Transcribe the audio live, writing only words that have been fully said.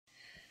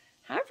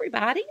Hi,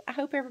 everybody. I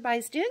hope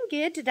everybody's doing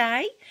good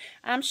today.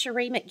 I'm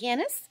Cherie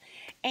McGinnis,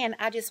 and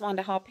I just wanted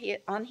to hop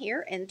on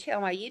here and tell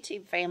my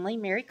YouTube family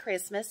Merry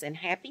Christmas and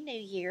Happy New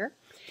Year.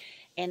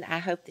 And I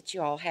hope that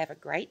you all have a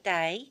great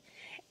day.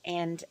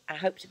 And I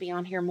hope to be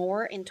on here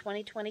more in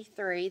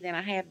 2023 than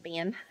I have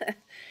been.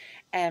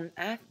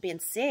 I've been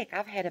sick.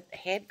 I've had a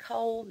head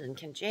cold and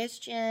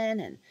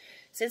congestion and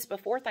since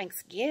before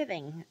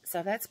Thanksgiving.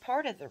 So that's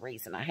part of the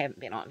reason I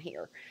haven't been on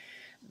here.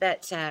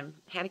 But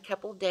had a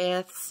couple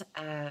deaths,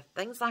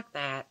 things like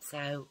that.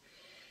 So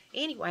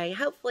anyway,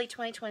 hopefully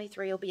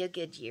 2023 will be a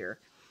good year.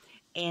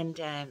 And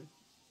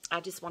I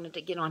just wanted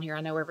to get on here.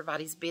 I know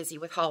everybody's busy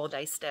with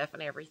holiday stuff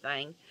and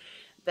everything.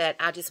 But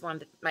I just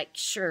wanted to make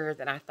sure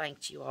that I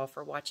thanked you all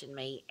for watching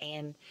me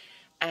and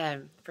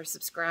for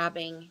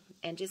subscribing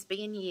and just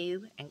being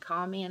you and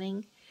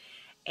commenting.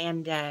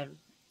 And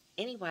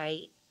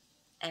anyway,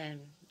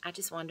 I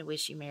just wanted to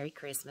wish you Merry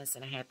Christmas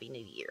and a Happy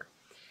New Year.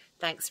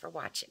 Thanks for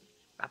watching.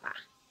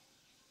 Bye-bye.